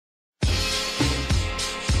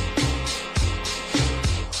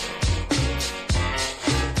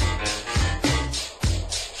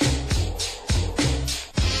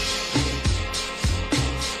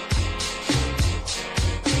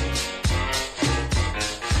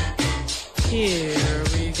Here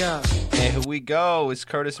we go. And here we go. It's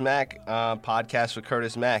Curtis Mack, podcast with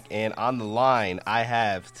Curtis Mack. And on the line, I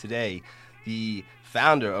have today the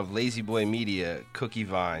founder of Lazy Boy Media, Cookie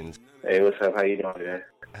Vines. Hey, what's up? How you doing today?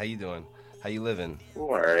 How you doing? How you living? I'm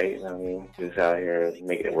all right. I mean, just out here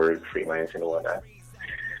making it work, freelancing and whatnot.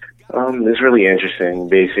 It's really interesting.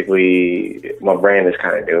 Basically, my brand is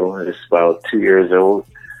kind of new. It's about 2 years old.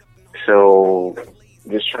 So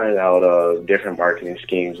just trying out different marketing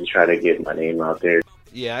schemes to try to get my name out there.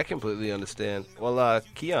 Yeah, I completely understand. Well,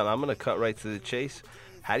 Keon, I'm going to cut right to the chase.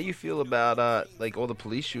 How do you feel about all the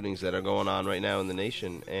police shootings that are going on right now in the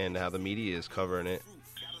nation and how the media is covering it?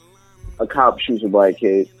 A cop shoots a black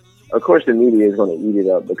kid. Of course, the media is going to eat it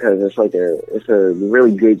up because it's a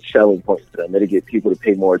really good selling point for them. It'll get people to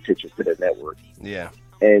pay more attention to their network. Yeah.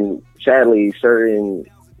 And sadly, certain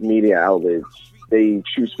media outlets, they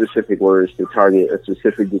choose specific words to target a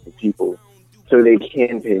specific group of people so they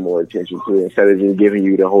can pay more attention to it instead of just giving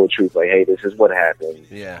you the whole truth. Like, hey, this is what happened.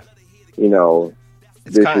 Yeah. You know,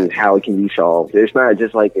 this is how it can be solved. It's not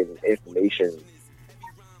just like an information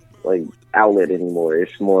outlet anymore.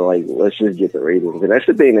 It's more like, let's just get the ratings. And that's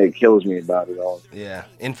the thing that kills me about it all. Yeah.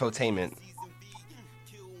 Infotainment.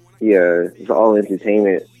 Yeah. It's all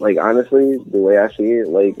entertainment. Like, honestly, the way I see it,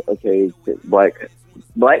 like, okay, black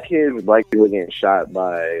kids, black people getting shot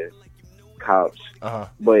by cops. Uh-huh.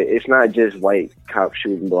 But it's not just white cops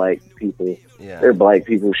shooting black people. Yeah. They're black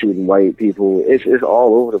people shooting white people. It's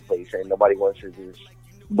all over the place, and nobody wants to just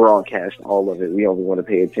broadcast all of it. We only want to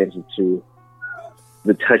pay attention to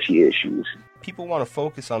the touchy issues. People want to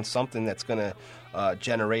focus on something that's going to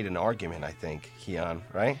generate an argument, I think, Keon,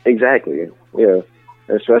 right? Exactly, yeah.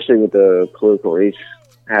 Especially with the political race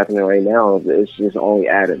happening right now, it's just only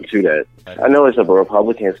adding to that. I know it's a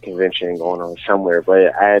Republicans convention going on somewhere,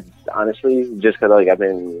 but I honestly, just because I've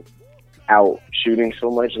been out shooting so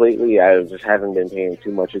much lately, I just haven't been paying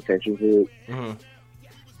too much attention to it.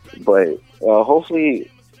 Mm-hmm. But hopefully,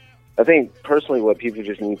 I think personally what people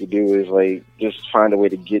just need to do is just find a way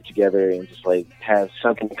to get together and just have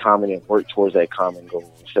something common and work towards that common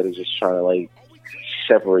goal instead of just trying to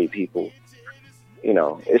separate people. You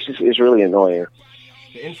know, it's really annoying.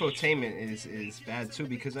 The infotainment is bad too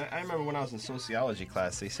because I remember when I was in sociology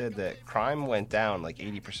class, they said that crime went down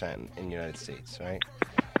 80% in the United States, right?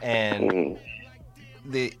 And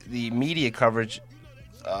the media coverage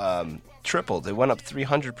tripled. It went up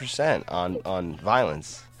 300% on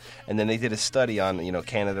violence. And then they did a study on,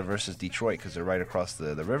 Canada versus Detroit because they're right across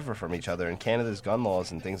the river from each other. And Canada's gun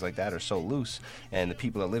laws and things like that are so loose. And the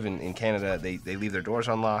people that live in Canada, they leave their doors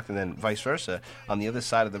unlocked. And then vice versa. On the other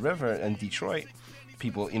side of the river in Detroit,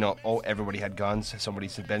 people, everybody had guns.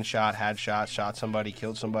 Somebody's been shot, had shot somebody,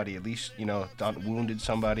 killed somebody, at least, wounded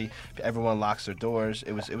somebody. Everyone locks their doors.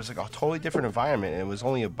 It was a totally different environment. And it was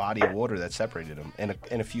only a body of water that separated them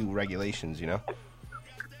and a few regulations,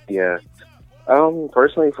 Yeah.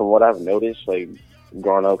 Personally, from what I've noticed,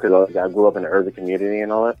 growing up, because I grew up in an urban community and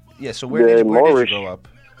all that. Yeah, so where did you grow up?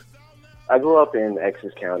 I grew up in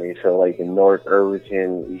Essex County, so in North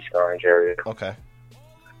Irvington, East Orange area. Okay.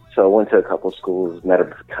 So I went to a couple schools, met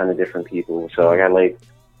a ton of different people. So I got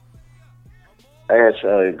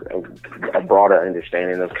a broader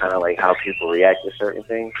understanding of kind of how people react to certain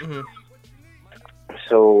things. Mm-hmm.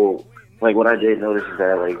 So what I did notice is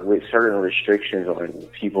that with certain restrictions on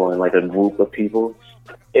people and a group of people,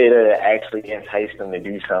 it actually enticed them to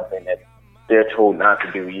do something that they're told not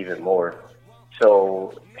to do even more.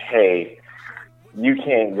 So, hey, you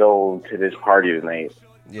can't go to this party tonight.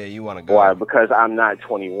 Yeah, you want to go. Why? Because I'm not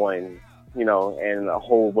 21, and a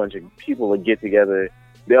whole bunch of people will get together.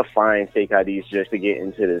 They'll find fake IDs just to get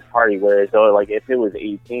into this party. Whereas though, if it was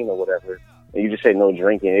 18 or whatever, and you just say no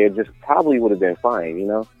drinking, it just probably would have been fine,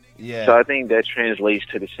 Yeah. So I think that translates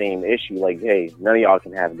to the same issue. Hey, none of y'all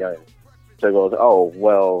can have guns. So it goes, oh,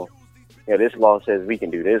 well, this law says we can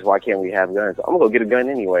do this. Why can't we have guns? I'm going to go get a gun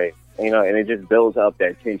anyway. And it just builds up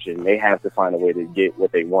that tension. They have to find a way to get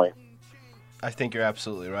what they want. I think you're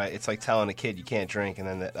absolutely right. It's like telling a kid you can't drink, and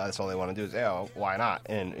then that's all they want to do is, oh, why not?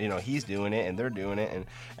 And, he's doing it, and they're doing it,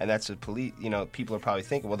 and that's the police. People are probably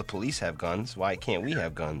thinking, well, the police have guns. Why can't we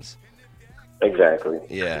have guns? Exactly.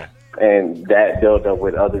 Yeah. And that built up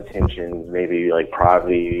with other tensions, maybe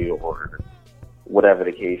poverty or whatever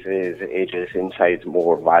the case is. It just incites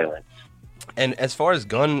more violence. And as far as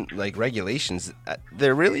gun regulations,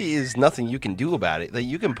 there really is nothing you can do about it.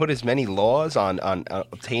 You can put as many laws on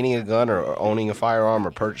obtaining a gun or owning a firearm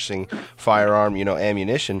or purchasing firearm,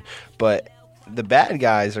 ammunition, but the bad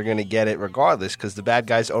guys are going to get it regardless because the bad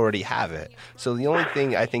guys already have it. So the only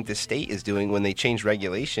thing I think the state is doing when they change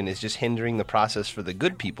regulation is just hindering the process for the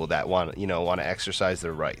good people that want to exercise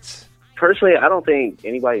their rights. personally, I don't think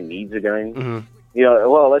anybody needs a gun. Mm-hmm. You know,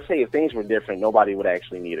 well, let's say if things were different, nobody would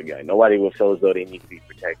actually need a gun. Nobody would feel as though they need to be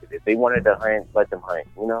protected. If they wanted to hunt, let them hunt,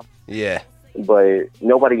 you know? Yeah. But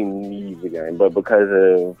nobody needs a gun. But because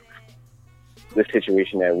of the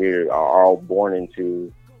situation that we are all born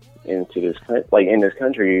into this, like in this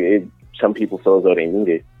country, some people feel as though they need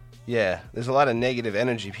it. Yeah, there's a lot of negative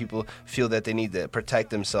energy people feel that they need to protect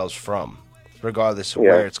themselves from, regardless of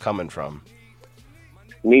where it's coming from.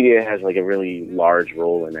 Media has like a really large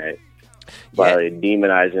role in that by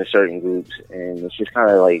demonizing certain groups, and it's just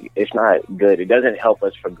kind of like, it's not good. It doesn't help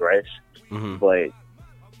us progress, but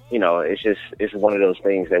you know, it's one of those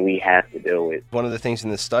things that we have to deal with. One of the things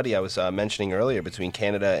in the study I was mentioning earlier between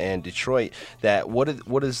Canada and Detroit, that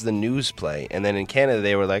what does the news play? And then in Canada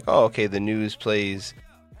they were like, oh, okay, the news plays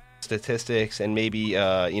statistics and maybe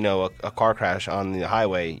a car crash on the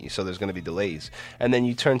highway, so there's going to be delays. And then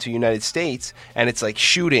you turn to United States and it's like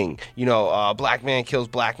shooting, black man kills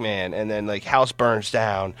black man, and then like house burns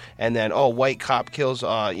down, and then white cop kills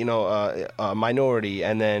minority,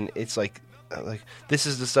 and then it's like this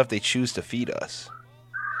is the stuff they choose to feed us.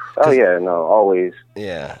 Oh yeah, no, always.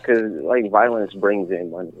 Yeah, because like violence brings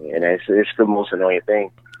in money, and it's the most annoying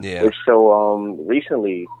thing. Yeah. It's so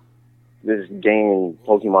recently, this game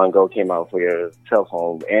Pokemon Go came out for your cell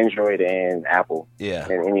phone, Android and Apple,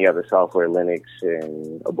 and any other software, Linux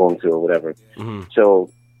and Ubuntu or whatever. Mm-hmm. So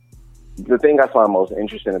the thing I find most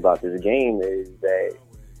interesting about this game is that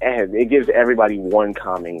it gives everybody one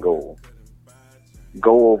common goal: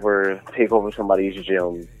 take over somebody's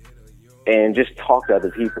gym, and just talk to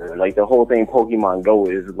other people. Like the whole thing, Pokemon Go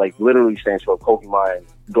is like literally stands for Pokemon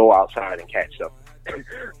Go outside and catch stuff.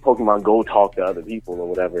 Pokemon Go talk to other people or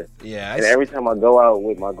whatever. Yeah. And every time I go out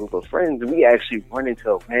with my group of friends, we actually run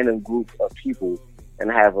into a random group of people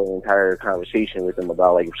and have an entire conversation with them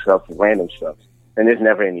about like random stuff. And there's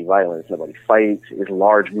never any violence. Nobody fights. There's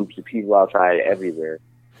large groups of people outside everywhere.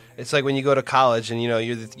 It's like when you go to college and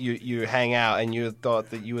you hang out and you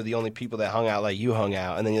thought that you were the only people that hung out like you hung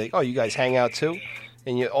out, and then you're like, oh, you guys hang out too,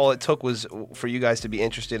 and all it took was for you guys to be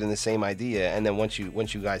interested in the same idea, and then once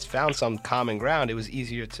you guys found some common ground, it was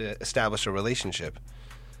easier to establish a relationship.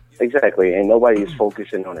 Exactly, and nobody's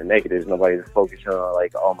focusing on the negatives. Nobody's focusing on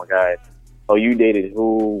like, oh my God, you dated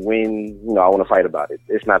who, when, I want to fight about it.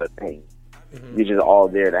 It's not a thing. Mm-hmm. You're just all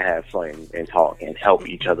there to have fun and talk and help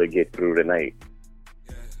each other get through the night.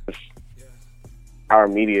 Our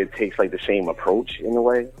media takes like the same approach in a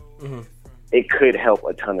way. Mm-hmm. It could help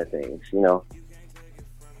a ton of things,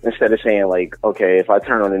 Instead of saying like, okay, if I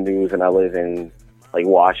turn on the news and I live in like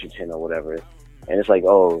Washington or whatever, and it's like,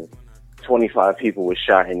 25 people were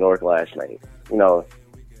shot in Newark last night. You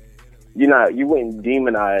wouldn't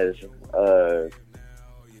demonize a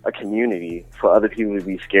community for other people to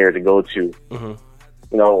be scared to go to,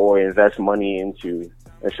 or invest money into.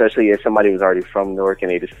 Especially if somebody was already from Newark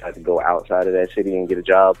and they decided to go outside of that city and get a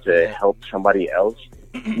job to help somebody else,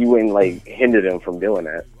 you wouldn't like hinder them from doing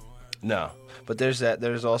that. No, but there's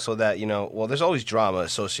also that, there's always drama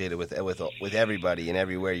associated with everybody and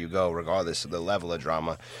everywhere you go, regardless of the level of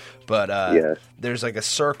drama. But there's like a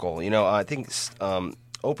circle, I think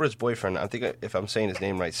Oprah's boyfriend, I think if I'm saying his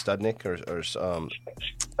name right, Studnick or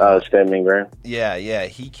Stedman Graham. Yeah,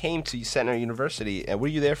 he came to Centner University, and were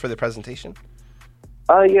you there for the presentation?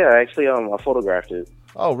 Yeah, actually, I photographed it.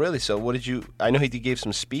 Oh, really? So what did you... I know he gave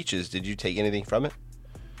some speeches. Did you take anything from it?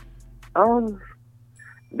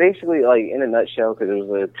 Basically, like, in a nutshell, because it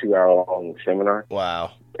was a 2-hour-long seminar.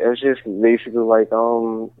 Wow. It was just basically like,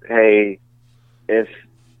 hey, if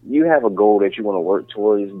you have a goal that you want to work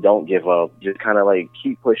towards, don't give up. Just kind of, like,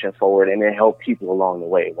 keep pushing forward and then help people along the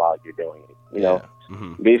way while you're doing it, you know?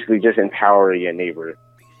 Mm-hmm. Basically, just empower your neighbor.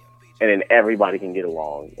 And then everybody can get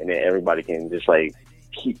along. And then everybody can just, like,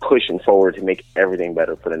 keep pushing forward to make everything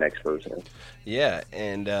better for the next person. Yeah,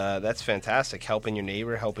 and that's fantastic. Helping your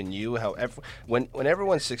neighbor, helping you. When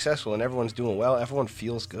everyone's successful and everyone's doing well, everyone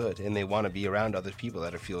feels good, and they want to be around other people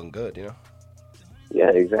that are feeling good, Yeah,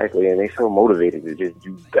 exactly, and they feel motivated to just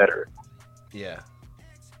do better. Yeah,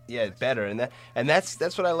 better, and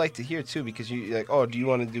that's what I like to hear too, because you're like, oh, do you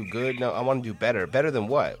want to do good? No, I want to do better. Better than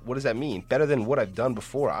what? What does that mean? Better than what I've done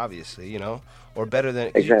before, obviously, or better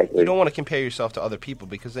than... Exactly. You don't want to compare yourself to other people,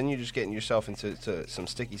 because then you're just getting yourself into some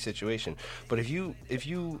sticky situation. But if you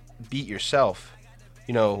beat yourself,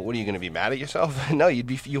 what are you going to be mad at yourself? No,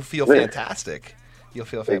 you'll feel fantastic. You'll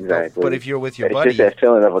feel fantastic. Exactly. But if you're with your buddy... It's just that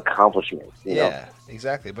feeling of accomplishment. You know?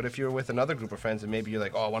 Exactly. But if you're with another group of friends and maybe you're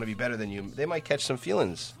like, oh, I want to be better than you, they might catch some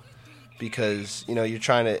feelings because you're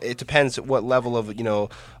trying to. It depends what level of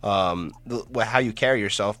how you carry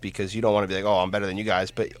yourself, because you don't want to be like, oh, I'm better than you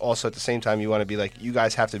guys, but also at the same time you want to be like, you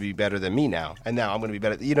guys have to be better than me now, and now I'm going to be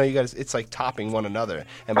better. You guys, it's like topping one another,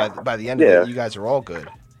 and by the end of it, you guys are all good.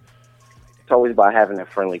 It's always about having a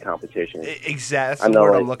friendly competition. Exactly, that's the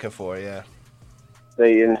word I'm looking for. Yeah.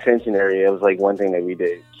 In the Ascension area, it was like one thing that we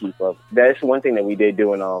did keep up. That's one thing that we did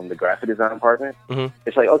doing the graphic design department. Mm-hmm.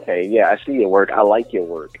 It's like, okay, yeah, I see your work. I like your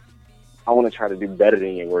work. I want to try to do better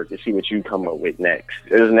than your work to see what you come up with next.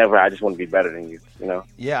 It was never, I just want to be better than you,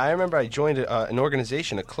 Yeah, I remember I joined an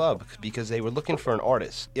organization, a club, because they were looking for an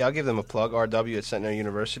artist. Yeah, I'll give them a plug, RW at Centenary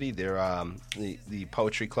University. They're the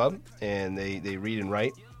poetry club, and they read and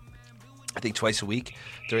write, I think twice a week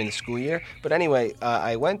during the school year. But anyway,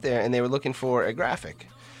 I went there, and they were looking for a graphic.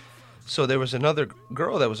 So there was another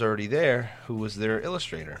girl that was already there who was their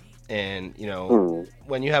illustrator. And,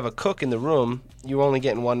 when you have a cook in the room, you're only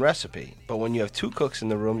getting one recipe. But when you have two cooks in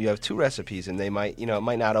the room, you have two recipes, and they might, it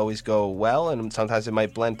might not always go well, and sometimes it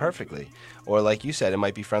might blend perfectly. Or like you said, it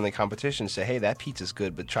might be friendly competition. Say, hey, that pizza's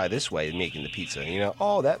good, but try this way of making the pizza.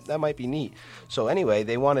 That might be neat. So anyway,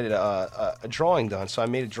 they wanted a drawing done. So I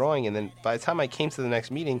made a drawing, and then by the time I came to the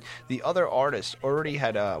next meeting, the other artist already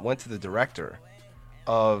had went to the director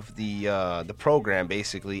of the program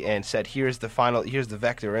basically and said, here's the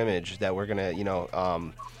vector image that we're gonna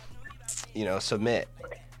submit,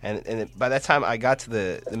 and by that time I got to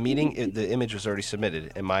the meeting, the image was already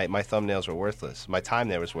submitted, and my thumbnails were worthless. My time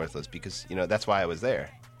there was worthless because that's why I was there.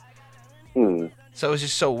 So it was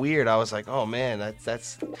just so weird. I was like, oh man,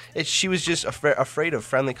 that's it. She was just afraid of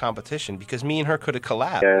friendly competition because me and her could have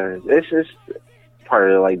collabed. Yeah, it's just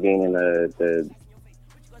part of like being in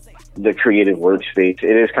the creative workspace.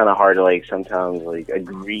 It is kind of hard to sometimes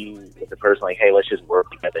agree with the person, like, hey, let's just work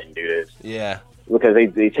together and do this. Yeah. Because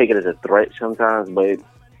they take it as a threat sometimes, but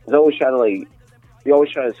it's always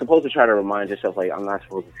supposed to try to remind yourself, like, I'm not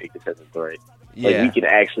supposed to take this as a threat. Yeah. Like, we can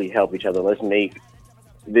actually help each other. Let's make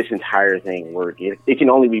this entire thing work. It can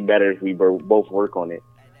only be better if we both work on it.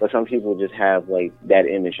 But some people just have that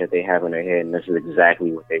image that they have in their head, and this is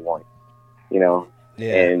exactly what they want. Yeah.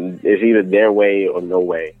 And it's either their way or no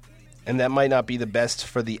way. And that might not be the best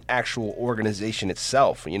for the actual organization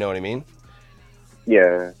itself. You know what I mean?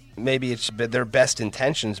 Yeah. Maybe it's their best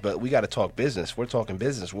intentions, but we got to talk business. We're talking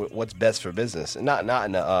business. What's best for business? And not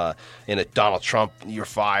in a Donald Trump, you're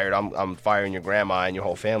fired, I'm firing your grandma and your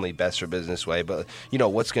whole family, best for business way. But,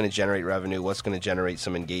 what's going to generate revenue? What's going to generate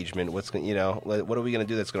some engagement? What are we going to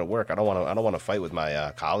do that's going to work? I don't want to fight with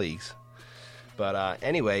my colleagues. But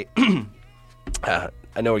anyway,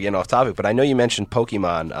 I know we're getting off topic, but I know you mentioned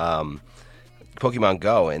Pokemon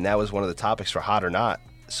Go, and that was one of the topics for Hot or Not.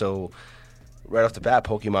 So, right off the bat,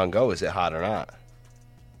 Pokemon Go, is it hot or not?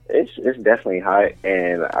 It's definitely hot,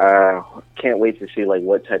 and I can't wait to see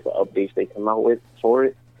what type of updates they come out with for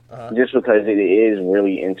it. Just because it is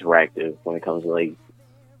really interactive when it comes to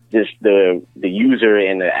just the user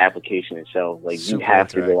and the application itself. You have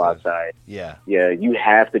to go outside. Yeah, you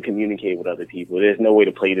have to communicate with other people. There's no way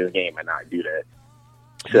to play this game and not do that.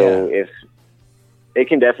 So if it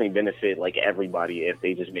can definitely benefit everybody if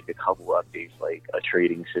they just make a couple updates, like a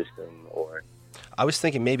trading system, or I was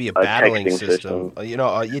thinking maybe a battling system.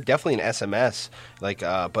 Definitely an SMS,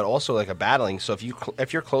 but also a battling. So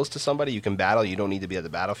if you're close to somebody, you can battle. You don't need to be at the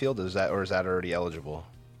battlefield. Is that already eligible?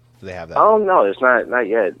 Do they have that? No, it's not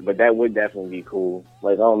yet, but that would definitely be cool.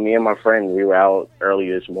 Me and my friend, we were out early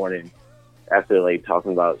this morning after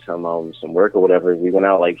talking about some work or whatever. We went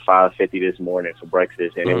out 5:50 this morning for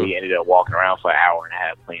breakfast, and then we ended up walking around for an hour and a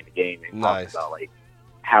half playing the game and talking about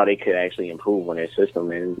how they could actually improve on their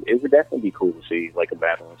system. And it would definitely be cool to see a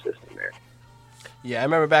battling system there. Yeah, I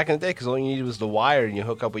remember back in the day, because all you needed was the wire, and you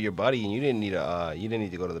hook up with your buddy, and you didn't need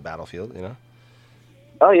to go to the battlefield,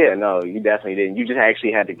 Oh yeah, no, you definitely didn't. You just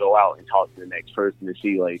actually had to go out and talk to the next person to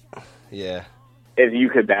see if you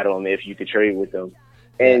could battle them, if you could trade with them.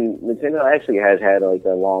 And Nintendo actually has had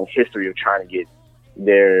a long history of trying to get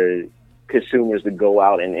their consumers to go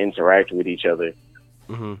out and interact with each other.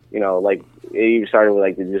 Mm-hmm. It even started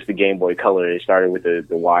with just the Game Boy Color. It started with the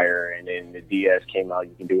wire, and then the DS came out.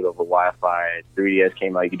 You can do it over Wi-Fi. 3DS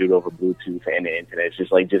came out. You can do it over Bluetooth and the internet. It's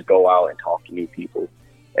just just go out and talk to new people.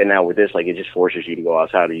 And now with this, it just forces you to go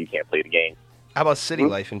outside, or you can't play the game. How about city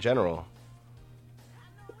life in general?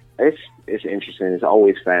 It's interesting. It's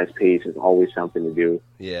always fast paced. It's always something to do.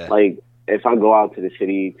 Yeah. If I go out to the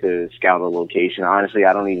city to scout a location, honestly,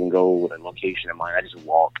 I don't even go with a location in mind. I just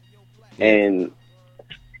walk. Yeah. And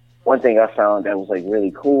one thing I found that was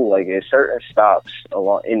really cool, at certain stops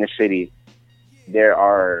along in the city, there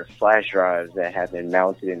are flash drives that have been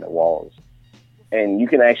mounted in the walls. and you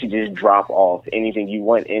can actually just drop off anything you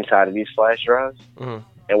want inside of these flash drives and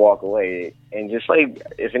walk away. And just like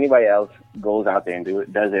if anybody else goes out there and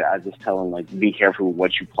does it, I just tell them like be careful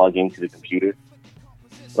what you plug into the computer.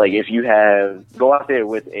 Like if you go out there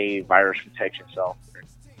with a virus protection software,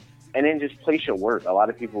 and then just place your work. A lot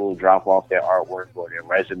of people will drop off their artwork or their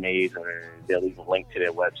resumes, or they'll leave a link to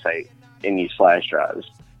their website in these flash drives.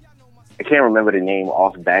 I can't remember the name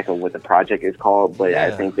off the back of what the project is called, but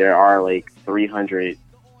I think there are like 300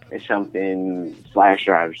 and something flash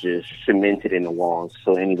drives just cemented in the walls,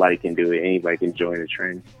 so anybody can do it. Anybody can join the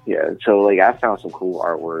trend. Yeah, so like I found some cool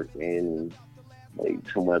artwork in like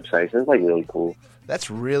some websites. It's like really cool. That's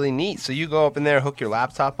really neat. So you go up in there, hook your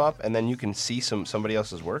laptop up, and then you can see somebody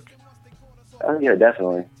else's work? Yeah,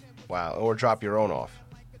 definitely. Wow. Or drop your own off?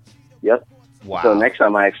 Yep. Wow. So next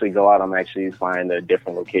time I actually go out, I'm actually find a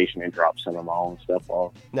different location and drop some of my own stuff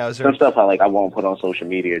off. Now, is there some stuff I won't put on social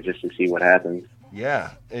media just to see what happens.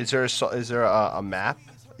 Yeah. Is there a map,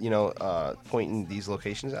 pointing these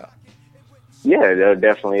locations out? Yeah, there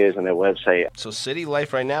definitely is on their website. So city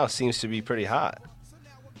life right now seems to be pretty hot.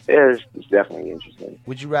 Yeah, it's definitely interesting.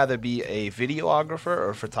 Would you rather be a videographer or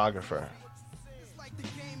a photographer?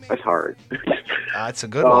 That's hard. It's a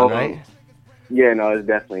good one, right? Yeah, no, it's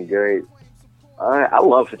definitely great. I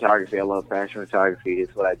love photography. I love fashion photography.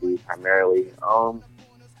 It's what I do primarily.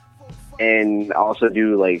 And I also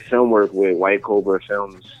do like film work with White Cobra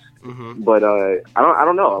Films. Mm-hmm. But I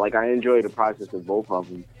don't know. Like I enjoy the process of both of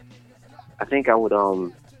them. I think I would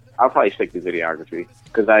I'll probably stick to videography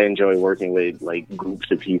because I enjoy working with like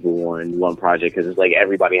groups of people on one project because it's like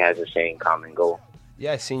everybody has the same common goal.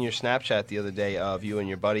 Yeah, I seen your Snapchat the other day of you and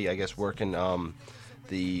your buddy, I guess, working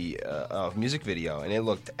the music video, and it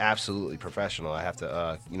looked absolutely professional. I have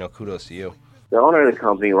to, kudos to you. The owner of the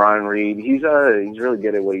company, Ron Reed, he's really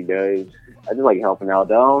good at what he does. I just like helping out.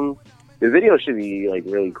 The video should be like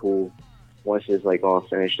really cool once it's like all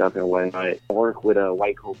finished up and whatnot. I work with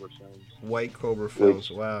White Cobra Films. White Cobra Films.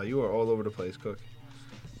 Wow, you are all over the place, Cook.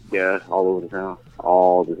 Yeah, all over the town,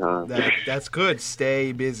 all the time. That's good.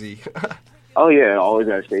 Stay busy. Oh yeah, always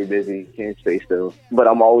gotta stay busy. Can't stay still. But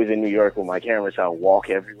I'm always in New York with my camera, so I walk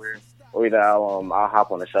everywhere. Or either I'll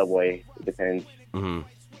hop on the subway. It depends. Mm-hmm.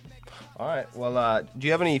 All right. Well, do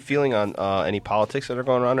you have any feeling on any politics that are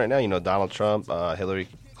going on right now? You know, Donald Trump, Hillary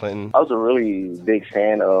Clinton. I was a really big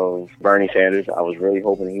fan of Bernie Sanders. I was really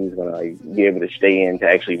hoping he was gonna be able to stay in to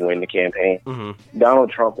actually win the campaign. Mm-hmm.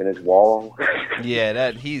 Donald Trump and his wall.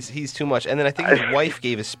 Yeah, he's too much. And then I think his wife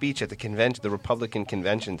gave a speech at the Republican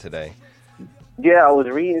convention today. Yeah, I was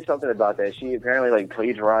reading something about that. She apparently like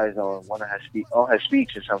plagiarized on one of her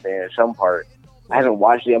speech or something at some part. I haven't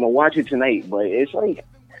watched it. I'm gonna watch it tonight, but it's like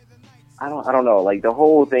I don't know. Like the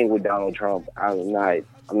whole thing with Donald Trump, I'm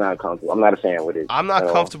not comfortable. I'm not a fan with it. I'm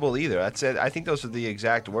not comfortable either. That's it. I think those are the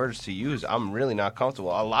exact words to use. I'm really not comfortable.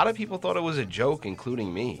 A lot of people thought it was a joke,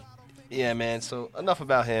 including me. Yeah, man. So enough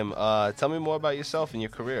about him. Tell me more about yourself and your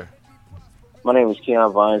career. My name is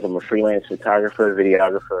Keon Vines. I'm a freelance photographer,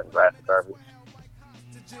 videographer, and graphic artist.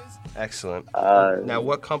 Excellent. Now,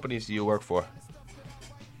 what companies do you work for?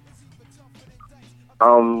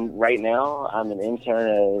 Right now, I'm an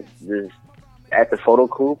intern at the Photo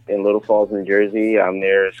Coop in Little Falls, New Jersey. I'm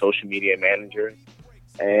their social media manager,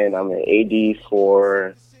 and I'm an AD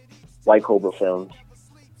for White Cobra Films.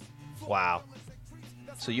 Wow.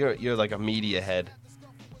 So you're like a media head.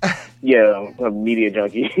 Yeah, I'm a media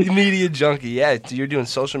junkie. Media junkie, yeah. You're doing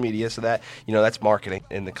social media, so that, that's marketing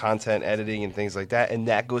and the content editing and things like that, and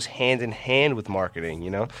that goes hand in hand with marketing,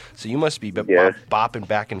 So you must be bopping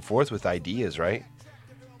back and forth with ideas, right?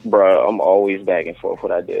 Bro, I'm always back and forth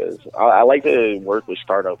with ideas. I like to work with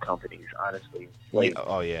startup companies, honestly. Like,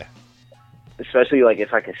 oh, yeah. Especially, like,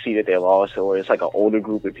 if I can see that they're lost or it's like an older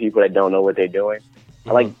group of people that don't know what they're doing. Mm-hmm.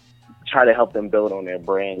 I like try to help them build on their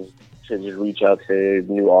brand to just reach out to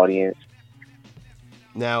new audience.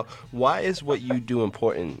 Now, why is what you do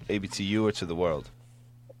important, maybe to you or to the world?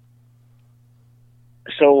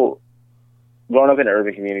 So, growing up in an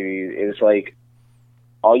urban community, it's like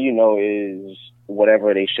all you know is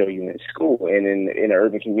whatever they show you in school. And in an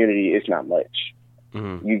urban community, it's not much.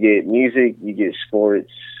 Mm-hmm. You get music, you get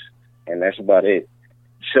sports, and that's about it.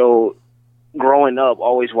 So, growing up,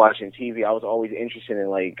 always watching TV, I was always interested in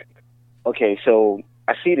like, okay, so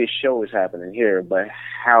I see this show is happening here, but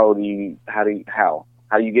how do you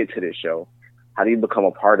get to this show? How do you become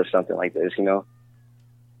a part of something like this,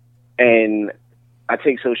 And I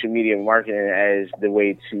take social media marketing as the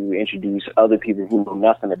way to introduce other people who know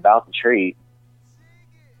nothing about the trade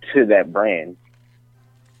to that brand.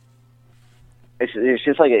 it's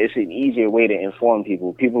just like it's an easier way to inform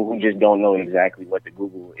people who just don't know exactly what to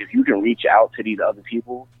Google. If you can reach out to these other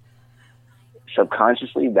people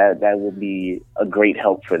subconsciously, that would be a great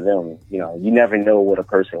help for them. You know, you never know what a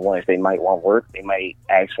person wants. They might want work. They might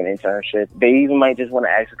ask for an internship. They even might just want to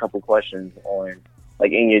ask a couple questions on,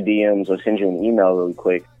 like, in your DMs or send you an email really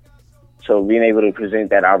quick. So being able to present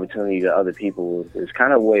that opportunity to other people is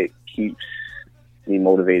kind of what keeps me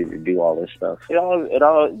motivated to do all this stuff. It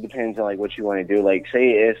all depends on, like, what you want to do. Like,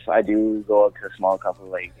 say if I do go up to a small company,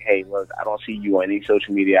 like, hey, look, I don't see you on any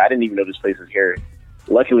social media. I didn't even know this place was here.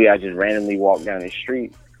 Luckily, I just randomly walked down the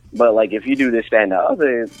street. But, like, if you do this, that, and the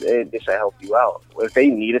other, this will help you out. If they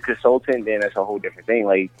need a consultant, then that's a whole different thing.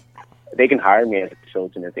 Like, they can hire me as a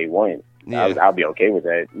consultant if they want. Yeah. I'll be okay with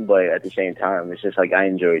that. But at the same time, it's just like I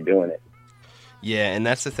enjoy doing it. Yeah, and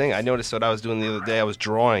that's the thing. I noticed what I was doing the other day. I was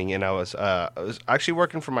drawing, and I was actually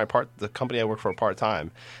working for the company I work for part-time.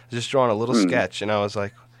 I was just drawing a little sketch, and I was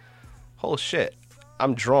like, "Holy shit,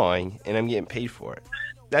 I'm drawing, and I'm getting paid for it."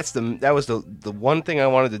 That was the one thing I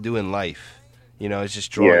wanted to do in life, you know, is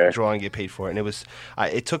just draw and get paid for it. And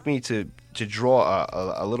it took me to draw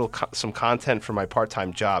a little some content for my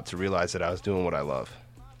part-time job to realize that I was doing what I love.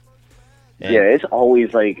 And it's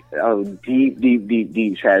always like a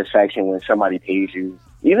deep satisfaction when somebody pays you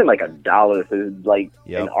even like $1 for like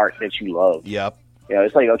an art that you love. Yep. You know,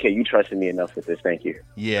 it's like, okay, you trusted me enough with this. Thank you.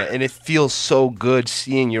 Yeah, and it feels so good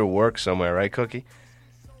seeing your work somewhere, right, Cookie?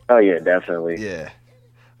 Oh yeah, definitely. Yeah.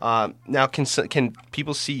 Now, can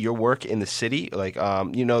people see your work in the city? Like,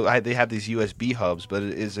 you know, they have these USB hubs, but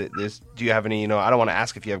do you have any, you know, I don't want to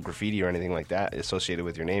ask if you have graffiti or anything like that associated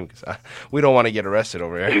with your name, because we don't want to get arrested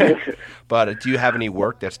over here. But do you have any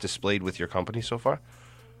work that's displayed with your company so far?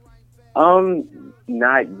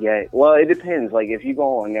 Not yet. Well, it depends. Like, if you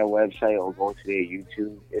go on their website or go to their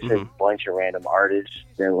YouTube, it's a bunch of random artists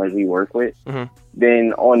that, like, we work with.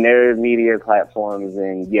 Then on their media platforms,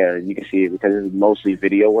 and yeah, you can see it because it's mostly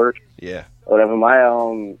video work. Yeah. Whatever.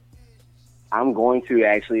 I'm going to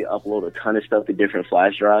actually upload a ton of stuff to different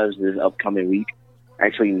flash drives this upcoming week.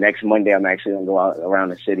 Actually, next Monday, I'm actually going to go out around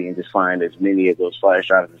the city and just find as many of those flash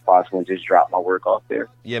drives as possible and just drop my work off there.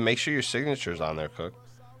 Yeah, make sure your signature's on there, Cook.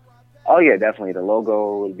 Oh, yeah, definitely. The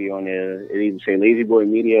logo would be on there. It either say Lazy Boy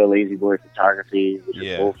Media or Lazy Boy Photography, which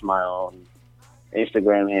is both my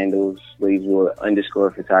Instagram handles, Lazy Boy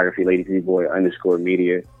 _photography, Lazy Boy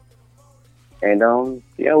 _media. And,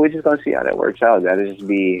 we're just going to see how that works out. That'll just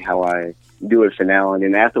be how I do it for now. And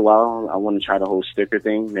then after a while, I want to try the whole sticker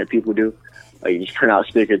thing that people do. Like, you just print out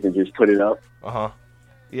stickers and just put it up.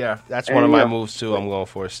 Yeah, that's one of my moves, too. I'm going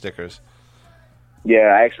for stickers.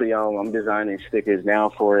 Yeah, actually, I'm designing stickers now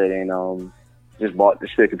for it, and just bought the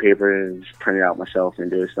sticker paper and just print it out myself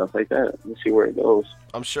and do stuff like that. Let's see where it goes.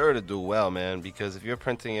 I'm sure it'll do well, man, because if you're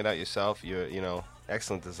printing it out yourself, you're, you know,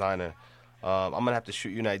 excellent designer. I'm going to have to shoot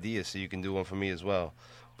you an idea so you can do one for me as well.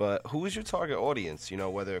 But who is your target audience, you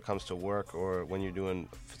know, whether it comes to work or when you're doing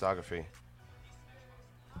photography?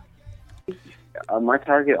 My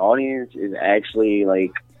target audience is actually,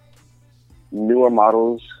 like, newer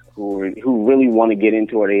models who really want to get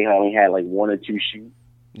into it. They only had like 1 or 2 shoots.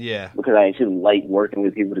 Yeah. Because I actually like working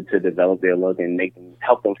with people to develop their look and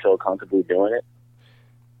help them feel comfortable doing it.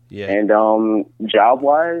 Yeah. And job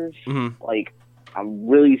wise, like, I'm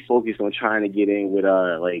really focused on trying to get in with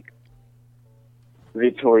like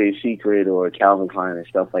Victoria's Secret or Calvin Klein and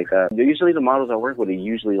stuff like that. Usually the models I work with are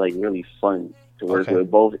usually like really fun to work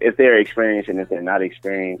with, both if they're experienced and if they're not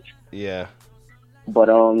experienced. Yeah. But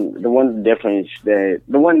the one difference that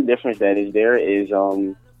is there is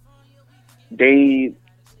they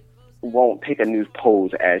won't pick a new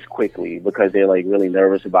pose as quickly because they're like really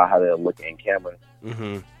nervous about how they'll look in camera.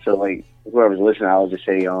 So like whoever's listening, I'll just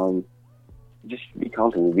say just be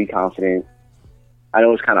comfortable, be confident. I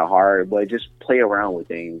know it's kind of hard, but just play around with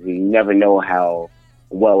things. You never know how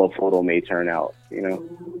well a photo may turn out. You know?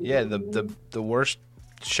 Yeah, the worst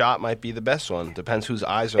shot might be the best one. Depends whose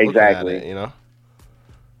eyes are looking at it. You know.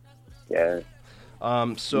 Yeah.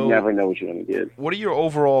 So you never know what you're going to get. What are your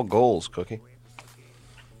overall goals, Cookie?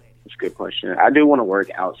 That's a good question. I do want to work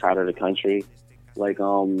outside of the country. Like,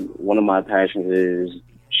 one of my passions is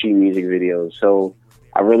shoot music videos. So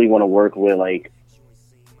I really want to work with, like,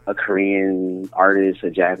 a Korean artist,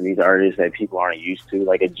 a Japanese artist that people aren't used to,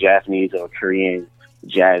 like a Japanese or Korean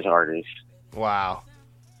jazz artist. Wow.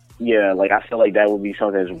 Yeah, like, I feel like that would be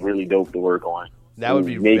something that's really dope to work on. That would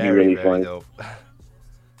be very fun. Dope.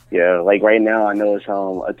 Yeah, like right now I know it's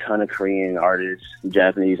a ton of Korean artists,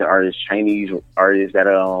 Japanese artists, Chinese artists that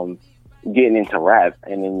are getting into rap,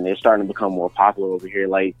 and then they're starting to become more popular over here.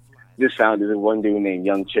 Like, just found this one dude named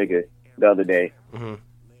Young Chigga the other day.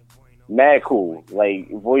 mad cool.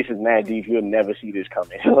 Like, voice is mad deep. You'll never see this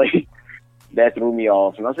coming. Like, that threw me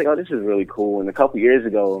off. And I was like, oh, this is really cool. And a couple years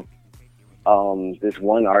ago, this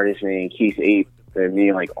one artist named Keith Ape that me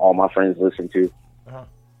and, like, all my friends listen to,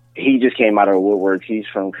 he just came out of the woodwork. He's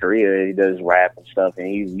from Korea. He does rap and stuff. And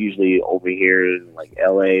he's usually over here in, like,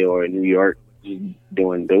 L.A. or New York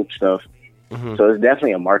doing dope stuff. Mm-hmm. So it's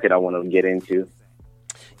definitely a market I want to get into.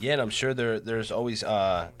 Yeah, and I'm sure there's always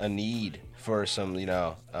a need for some,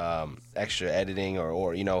 extra editing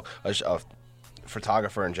or a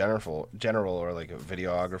photographer in general or like a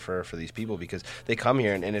videographer for these people, because they come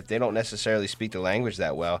here and if they don't necessarily speak the language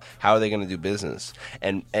that well, how are they going to do business?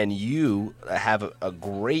 And you have a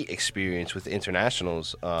great experience with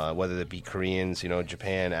internationals, whether it be Koreans,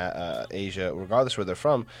 Japan, Asia, regardless where they're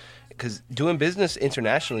from, because doing business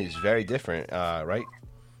internationally is very different, right?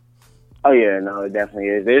 Oh, yeah, no, it definitely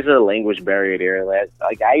is. There's a language barrier there.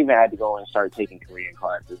 Like, I even had to go and start taking Korean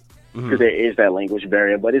classes because there is that language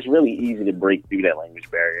barrier, but it's really easy to break through that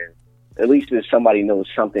language barrier. At least if somebody knows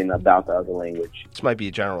something about the other language. This might be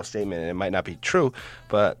a general statement, and it might not be true,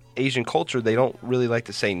 but Asian culture, they don't really like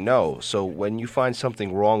to say no. So when you find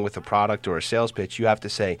something wrong with a product or a sales pitch, you have to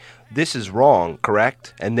say, this is wrong,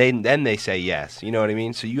 correct? And then they say yes. You know what I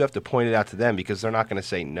mean? So you have to point it out to them because they're not going to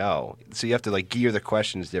say no. So you have to, like, gear the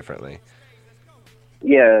questions differently.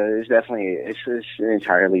 Yeah, it's an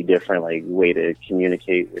entirely different, like, way to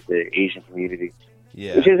communicate with the Asian community.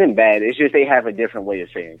 Yeah. Which isn't bad. It's just they have a different way of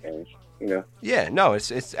saying things, Yeah, no,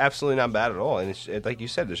 it's absolutely not bad at all. And it's like you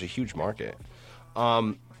said, there's a huge market.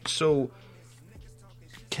 So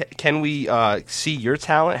can we see your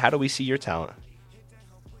talent? How do we see your talent?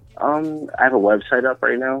 I have a website up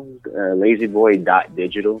right now,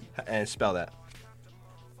 lazyboy.digital. And spell that.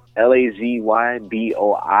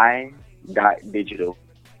 LAZYBOI.digital.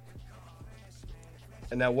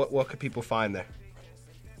 And now what could people find there?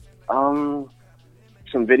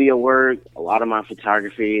 Some video work, a lot of my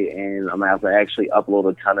photography, and I'm going to actually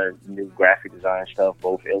upload a ton of new graphic design stuff,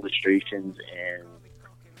 both illustrations and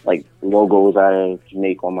like logos I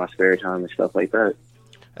make on my spare time and stuff like that.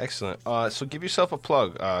 Excellent. So give yourself a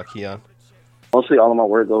plug, Keon. Mostly all of my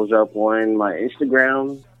work goes up on my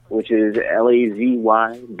Instagram, which is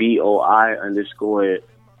LAZYBOI_media,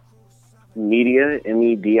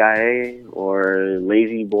 MEDIA, or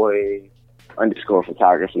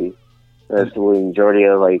lazyboy_photography. That's the majority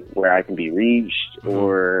of like where I can be reached,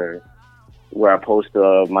 or where I post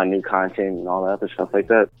my new content and all that other stuff like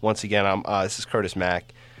that. Once again, this is Curtis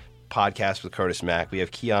Mack, podcast with Curtis Mack. We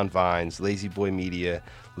have Keon Vines, Lazy Boy Media,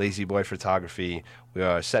 Lazy Boy Photography. We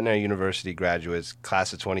are Centenary University graduates,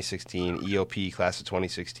 class of 2016, EOP class of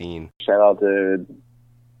 2016. Shout out to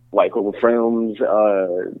White Clover Films,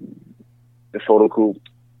 the Photo Coop,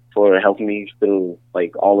 for helping me through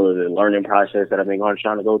like all of the learning process that I've been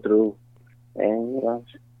trying to go through. And,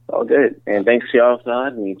 it's all good. And thanks to y'all for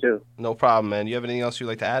having me, too. No problem, man. You have anything else you'd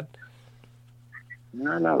like to add?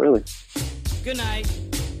 No, not really. Good night.